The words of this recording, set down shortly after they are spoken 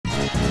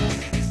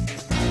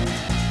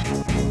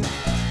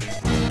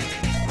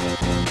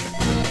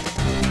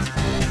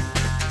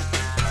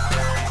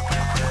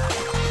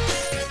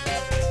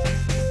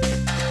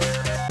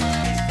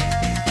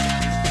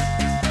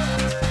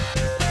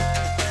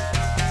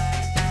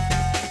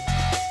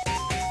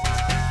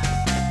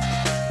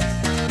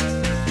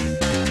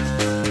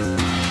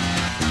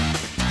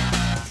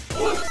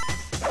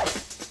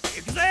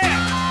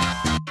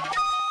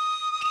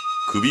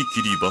首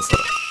切りバサラ。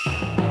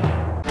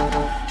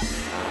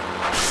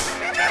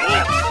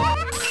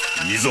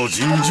いざ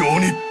尋常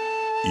に。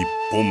一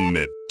本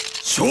目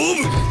勝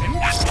負。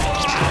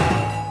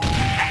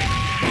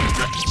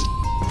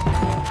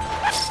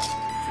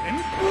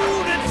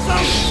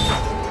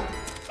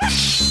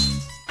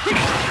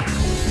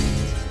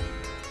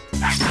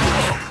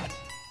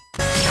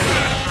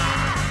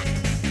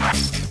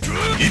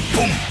一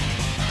本。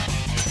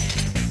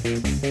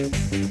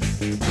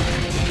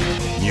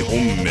二本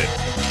目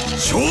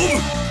勝負。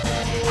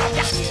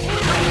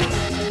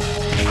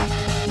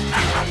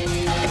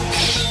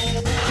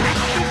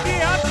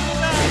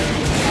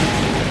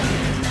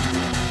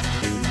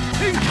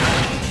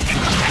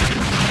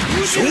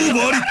勝負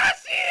あり。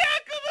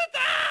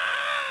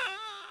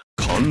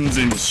完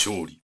全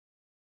勝利。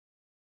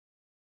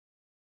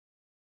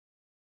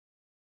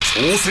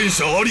挑戦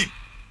者あり。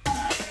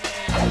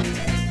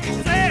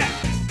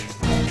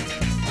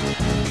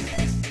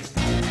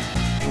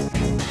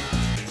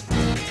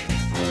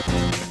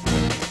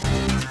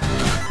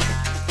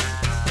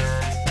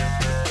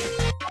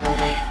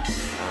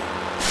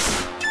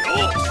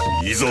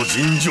いざ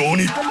尋常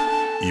に。一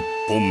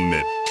本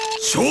目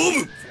勝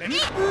負。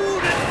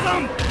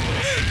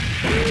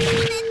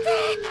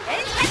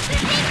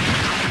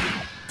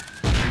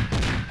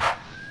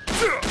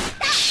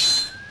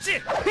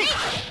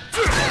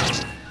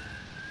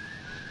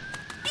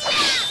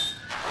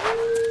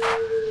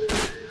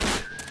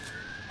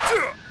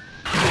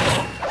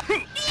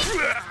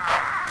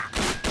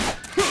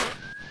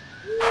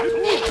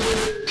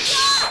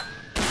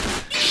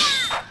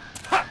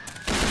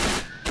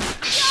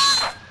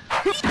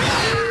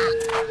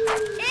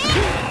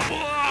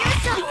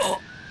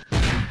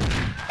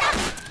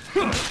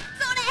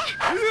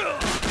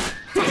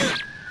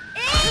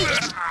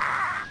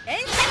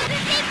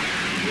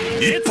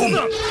一本。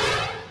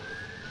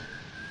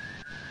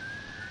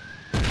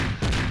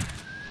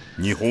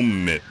二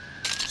本目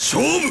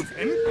勝負。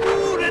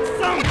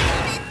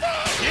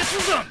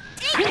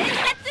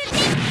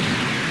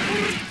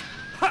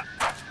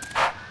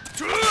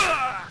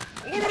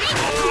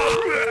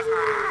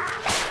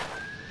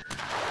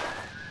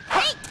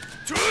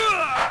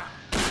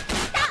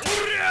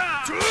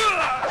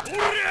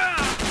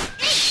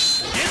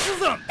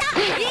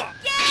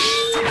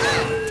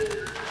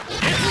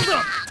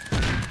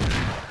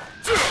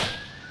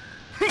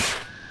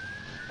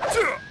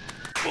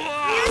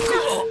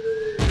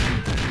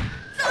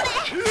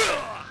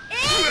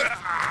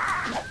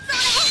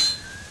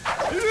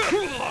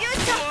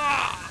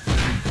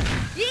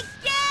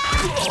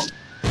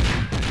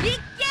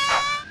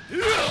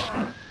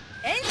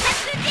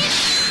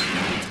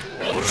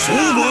勝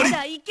負あり。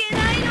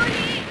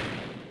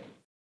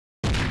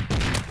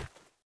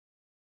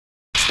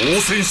挑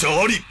戦者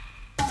あり。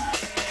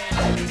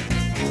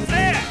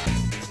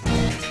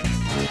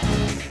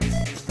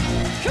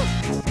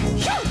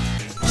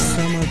貴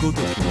様ごと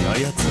きに操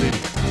れる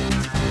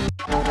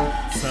か。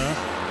さあ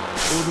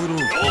踊ろう。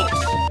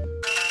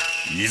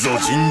いざ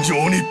尋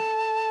常に。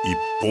一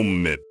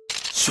本目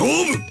勝負。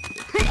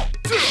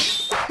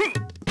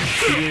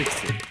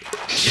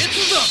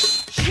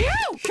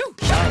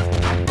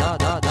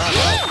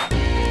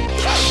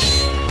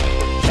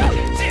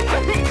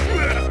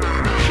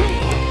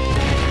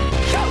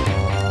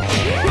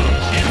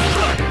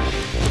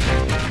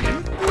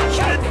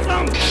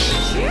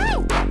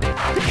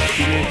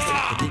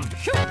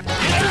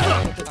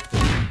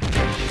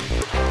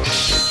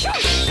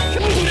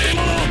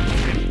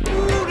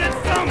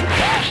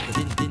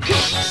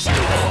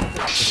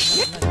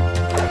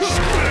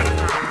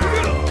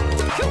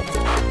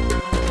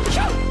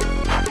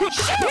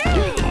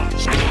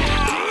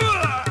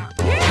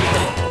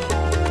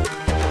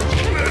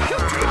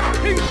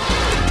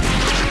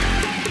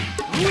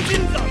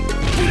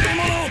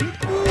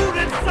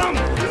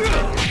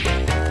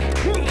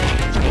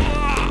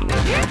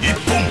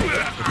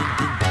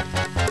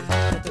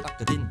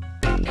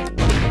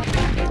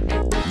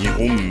二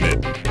本目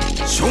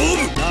勝負。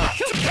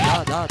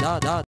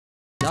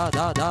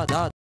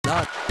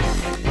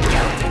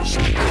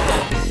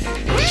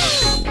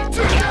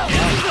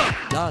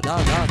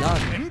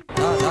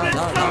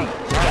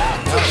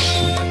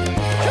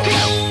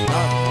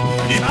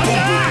一本。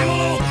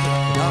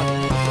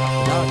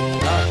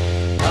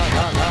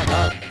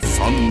三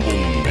本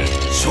目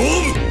勝負。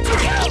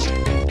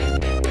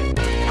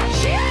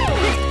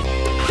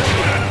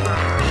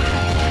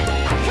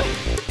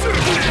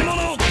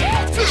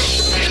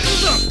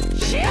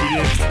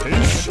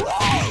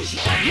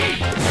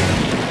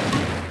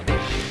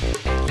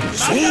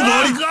勝負あ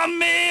り。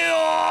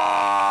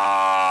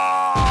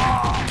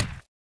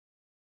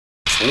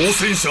挑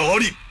戦者あ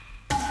り。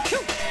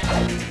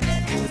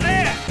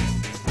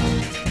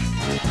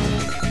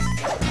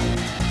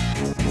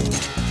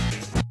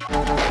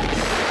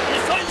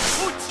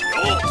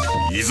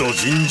いざ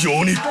尋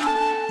常に。一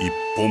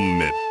本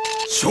目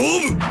勝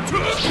負。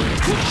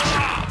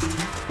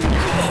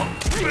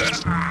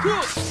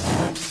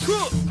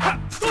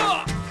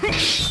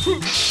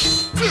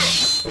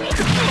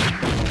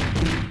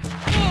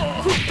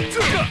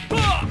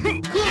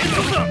一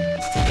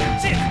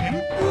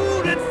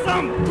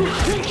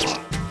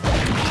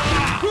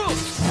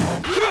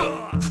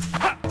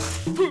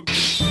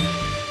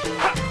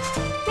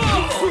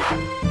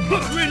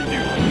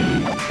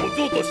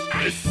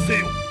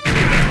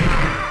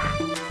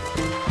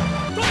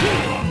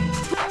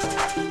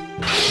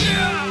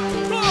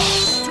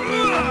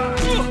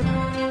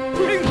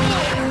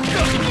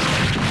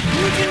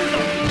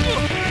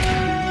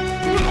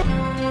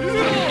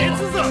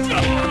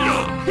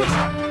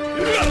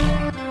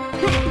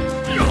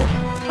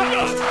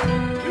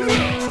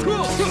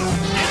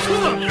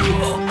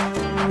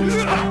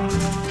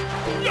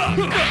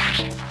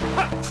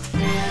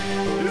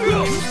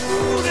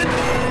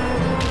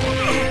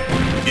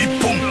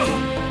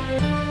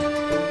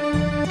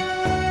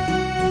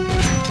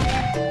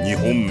2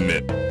本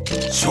目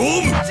勝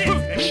負。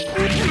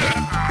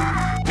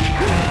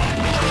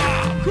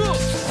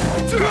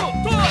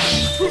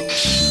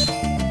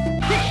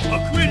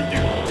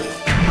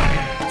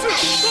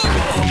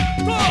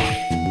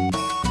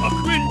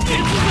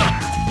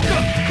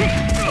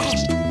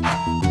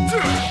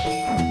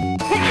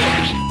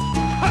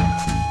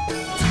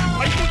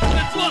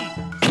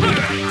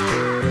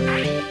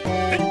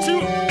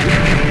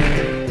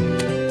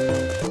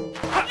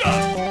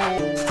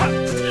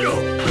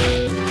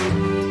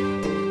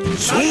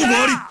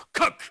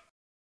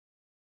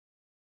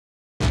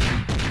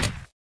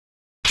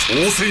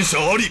挑戦者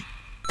あり。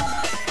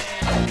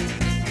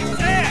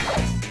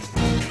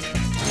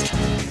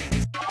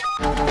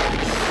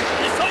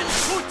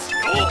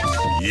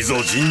い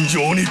ざ尋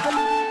常に。1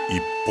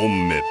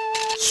本目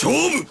勝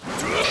負。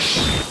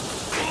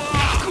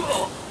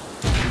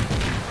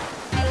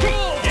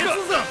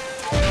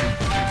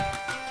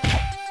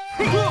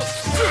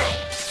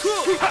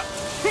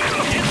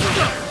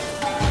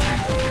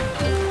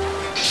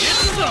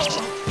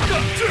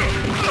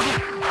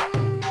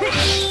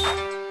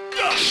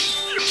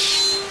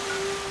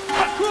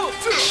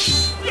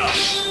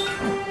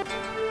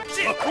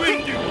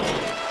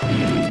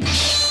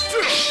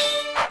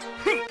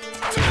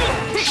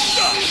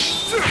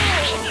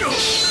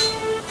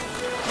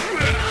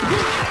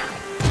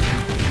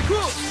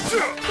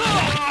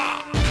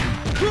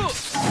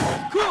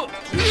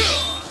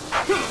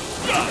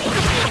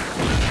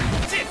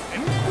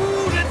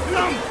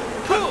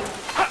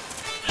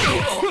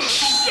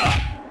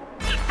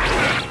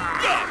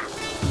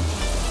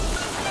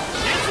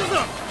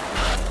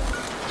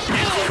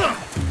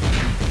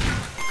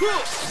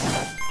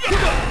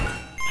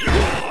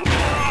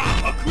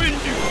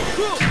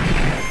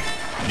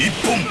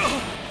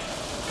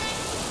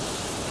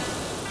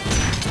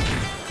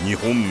2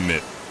本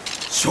目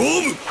勝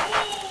負。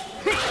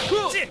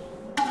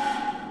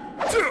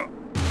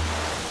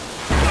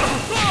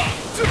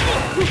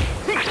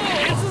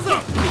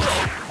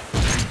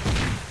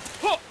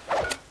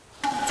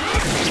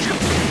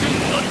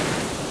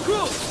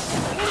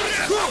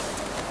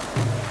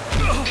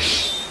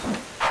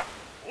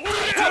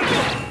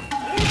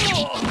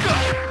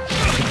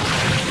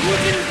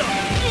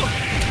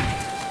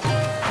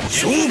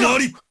勝負あ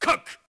り。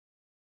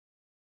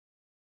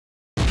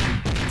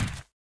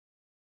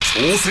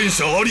挑戦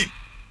者あり。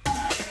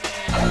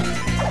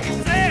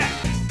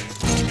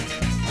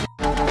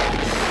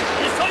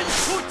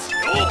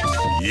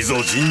い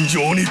ざ尋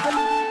常に。1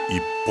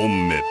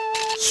本目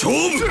勝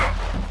負。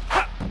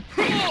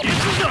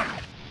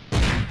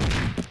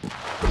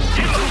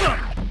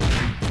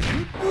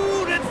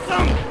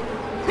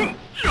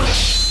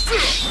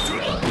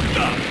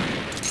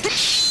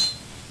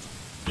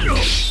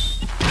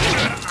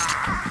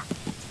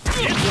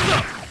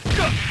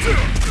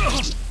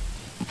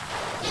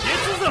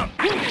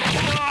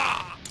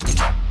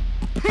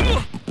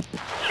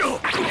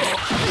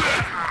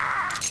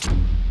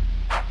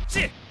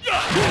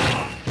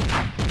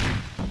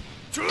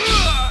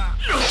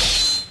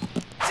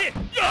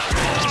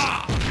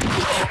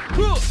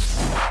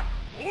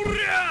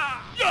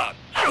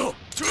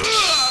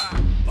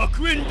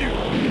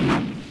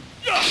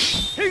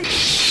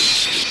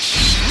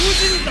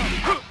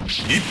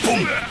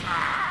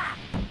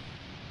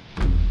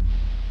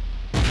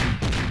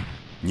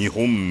2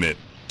本目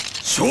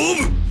勝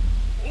負。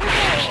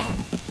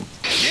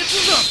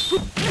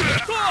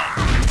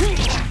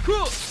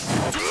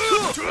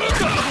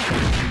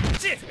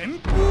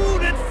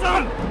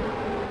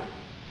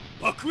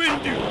爆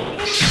炎流。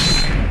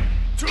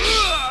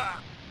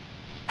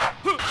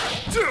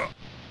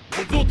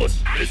小落と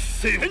し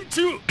劣勢変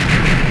中。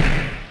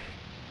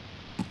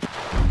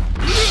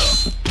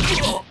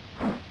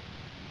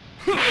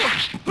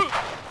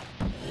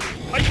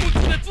敗北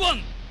熱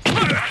腕。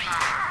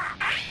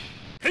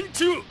変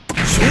中。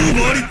勝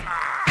負あり。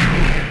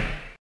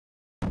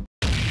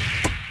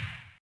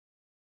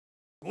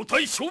5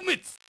体消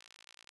滅。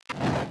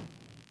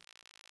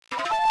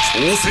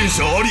挑戦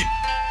者あり。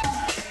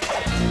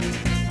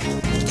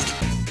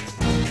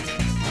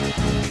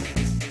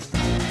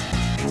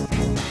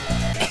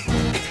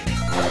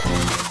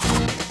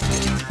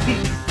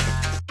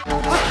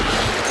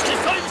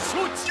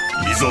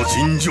いざ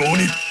尋常に。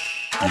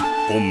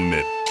1本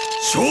目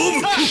勝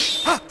負。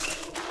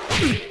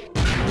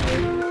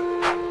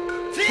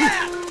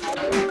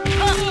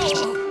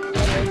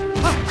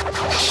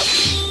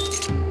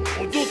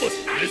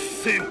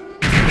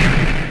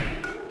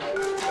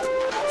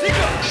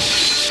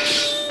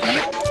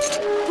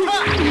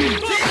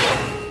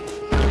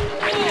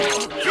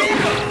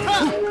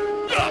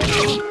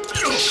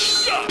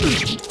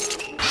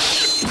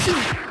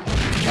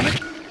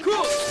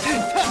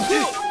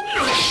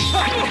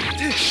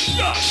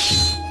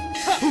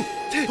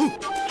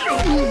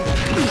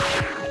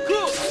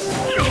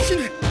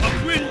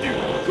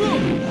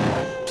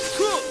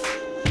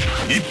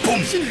一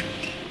本。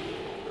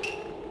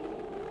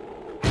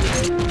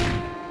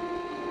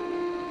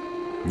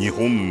二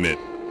本目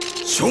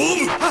勝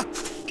負。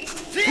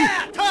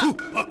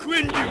白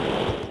煙流。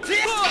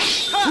白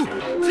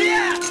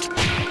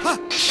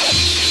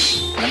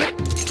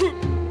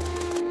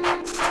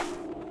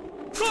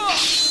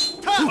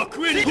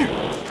煙流。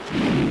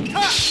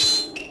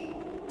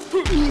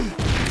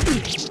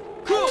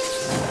小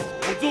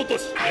僧と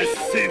し劣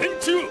勢連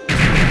中。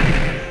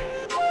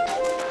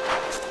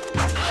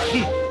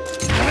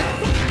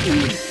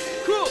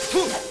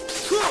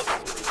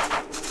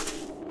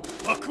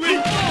白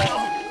煙。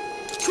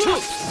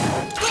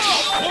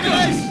お願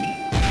いし。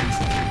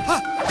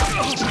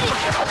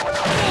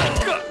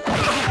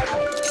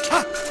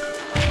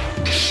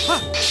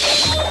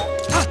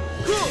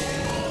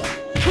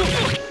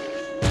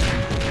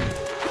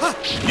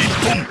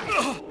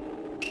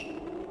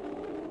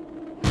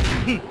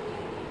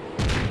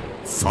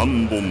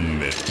三本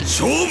目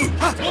勝負。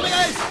お願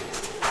いし。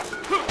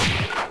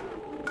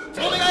お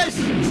願いし。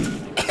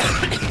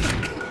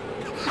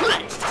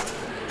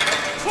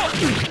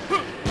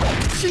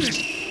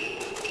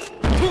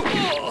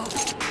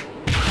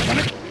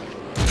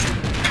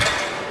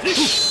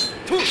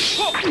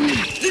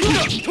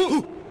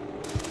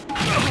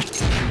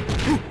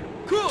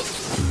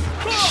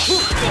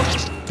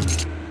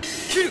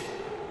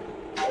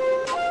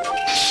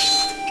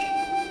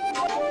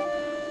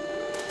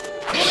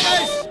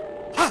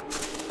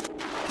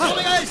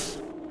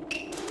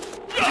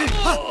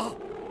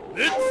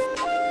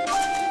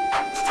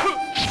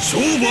勝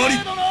負あり。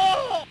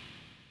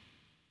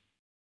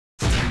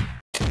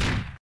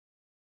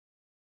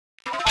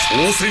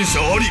挑戦者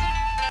あり。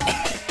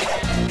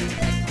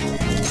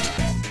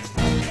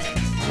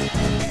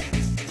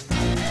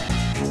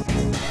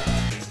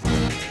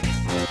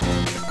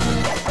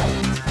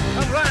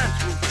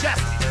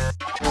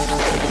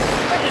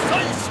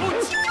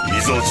い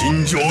ざ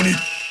尋常に。一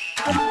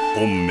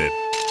本目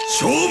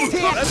勝負。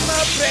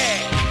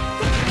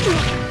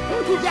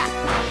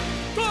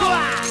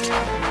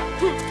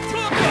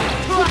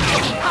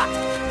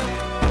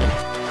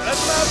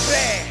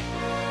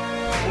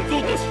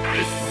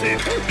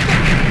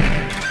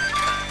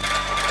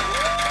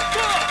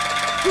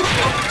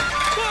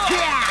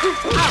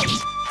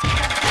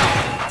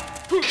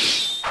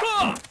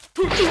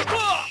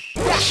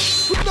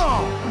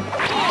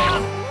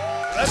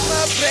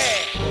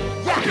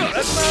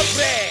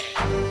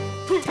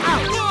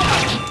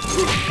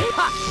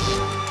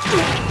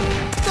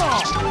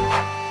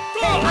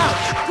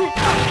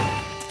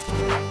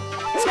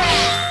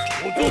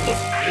小僧とし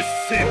劣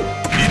勢。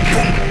一本。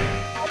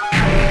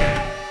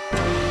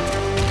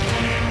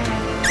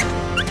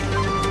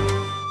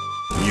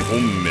二本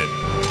目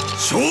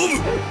勝負。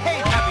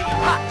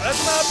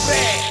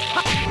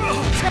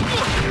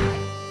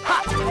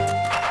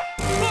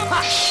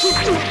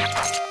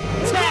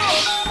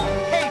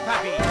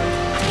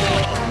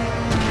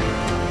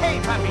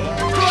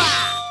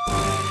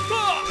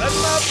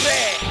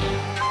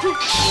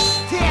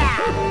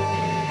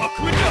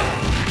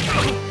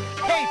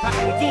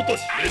小僧とし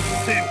劣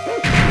勢。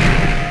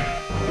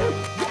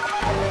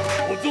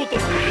小僧と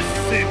し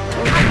劣勢。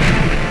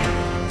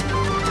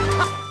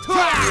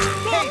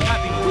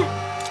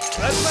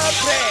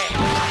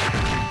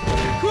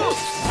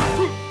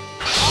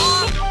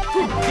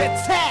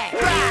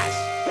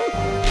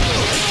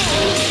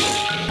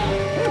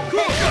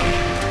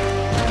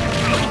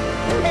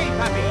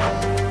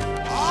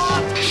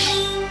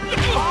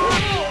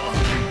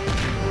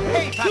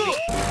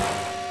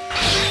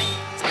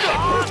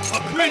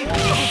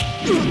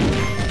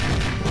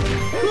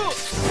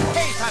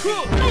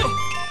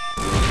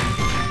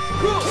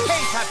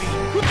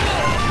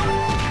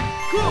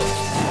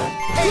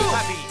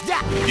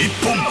一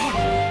本。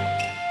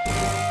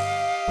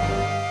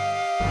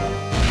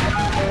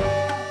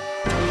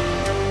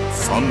三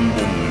本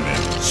目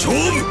勝負。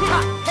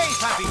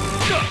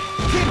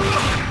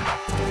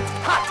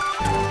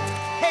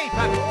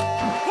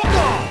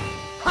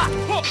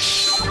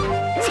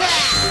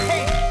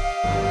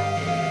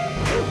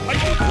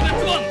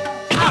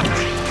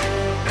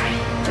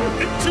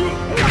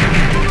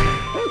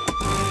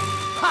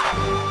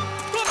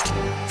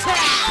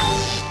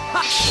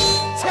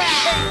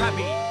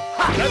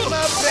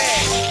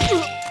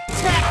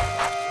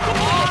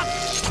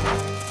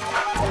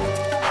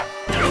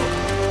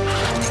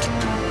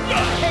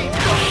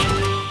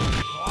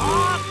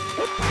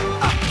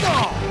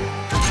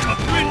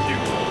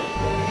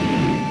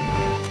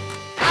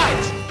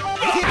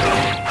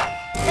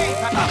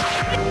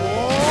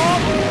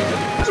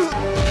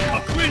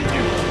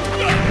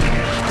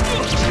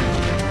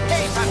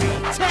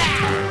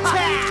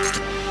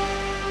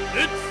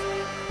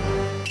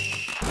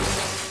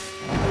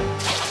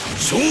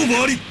勝負あ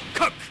り。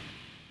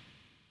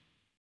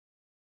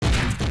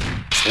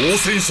挑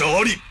戦者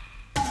あり。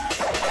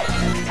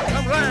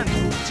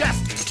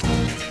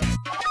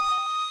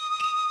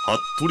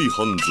服部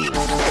半蔵。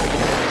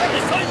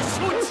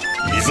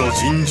いざ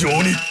尋常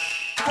に。一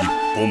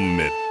本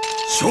目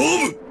勝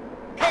負。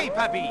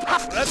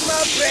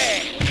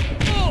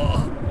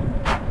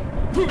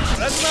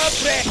Plasma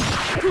break.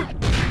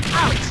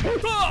 Ouch.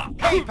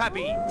 Hey,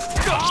 puppy.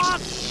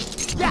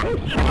 Yeah.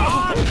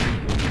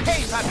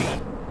 Hey, puppy.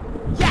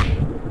 Yeah.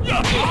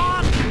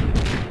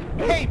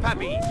 Hey,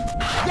 puppy.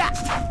 Yeah.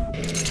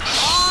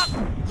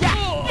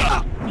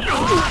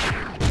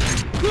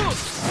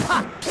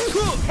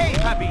 Hey,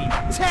 puppy.2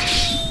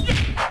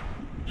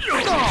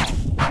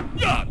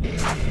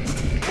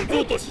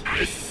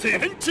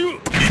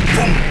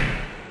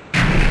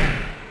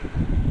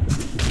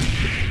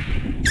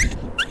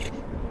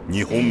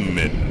本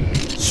目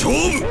勝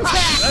負。プラ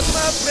ズマ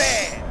プレ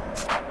イ。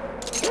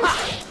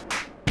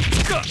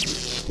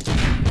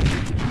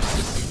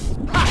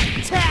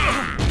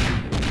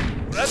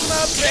プラズマ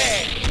プレ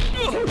イ。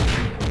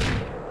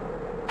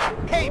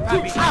Hey,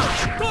 puppy.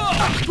 Ouch.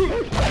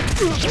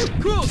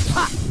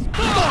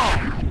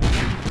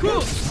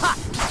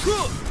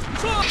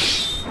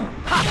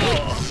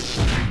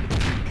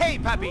 Hey,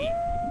 puppy.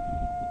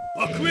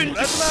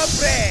 Plasma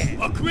play.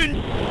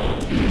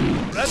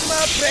 Plasma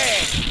play.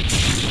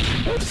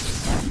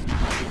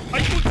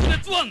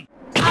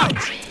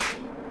 Ouch.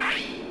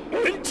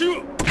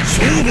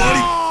 勝負あり。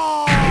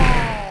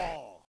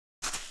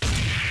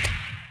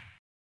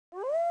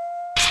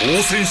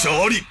挑戦者あ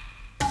り。い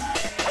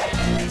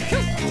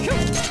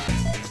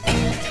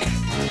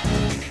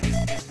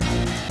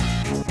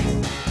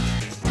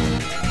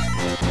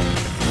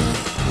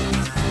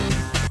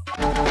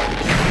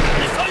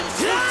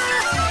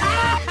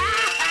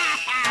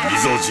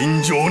ざ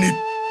尋常に。1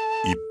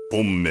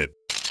本目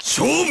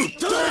勝負。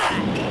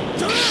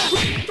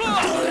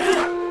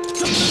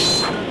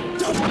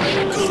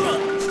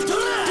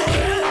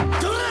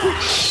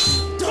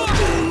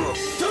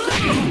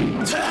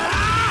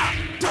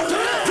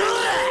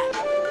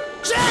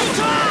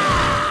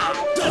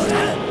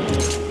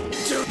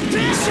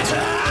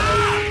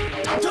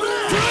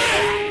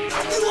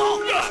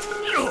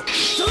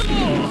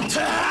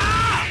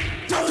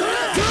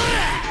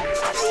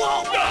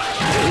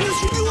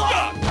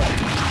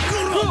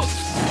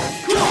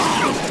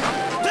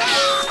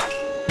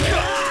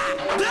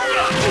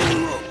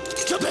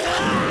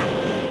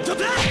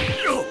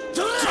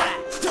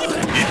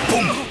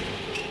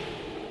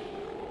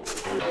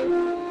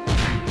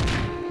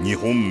2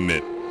本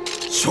目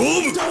勝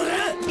負。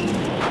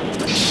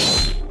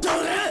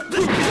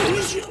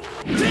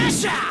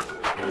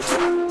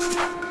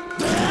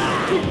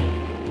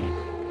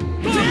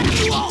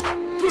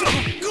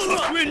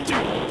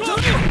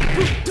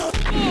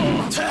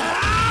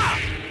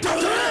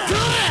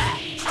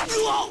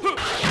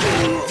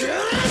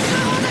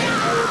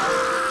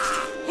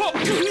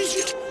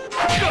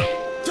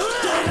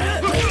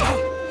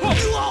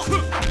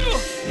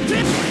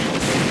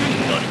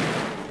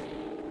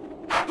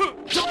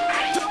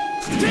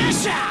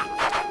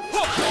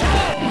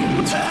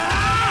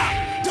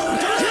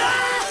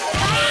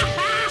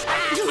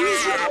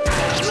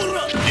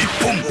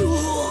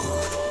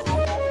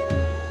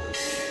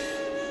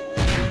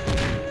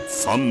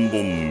3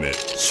本目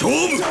勝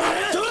負。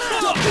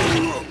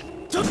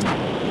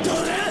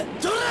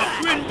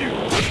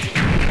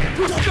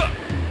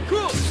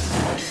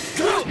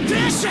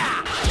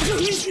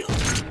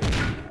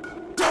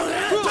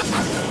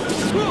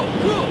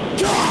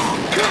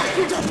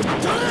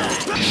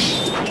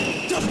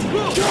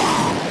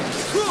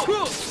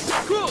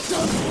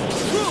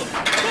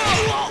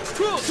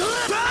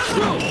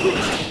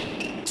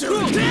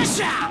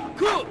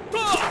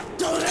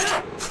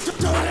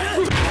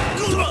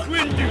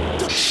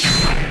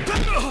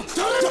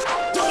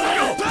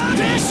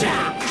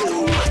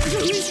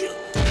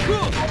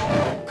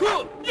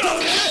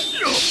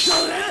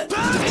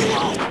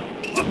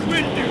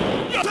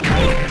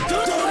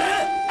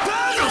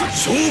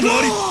勝負あ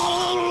り。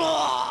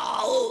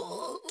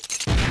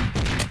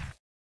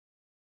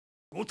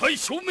5体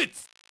消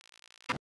滅。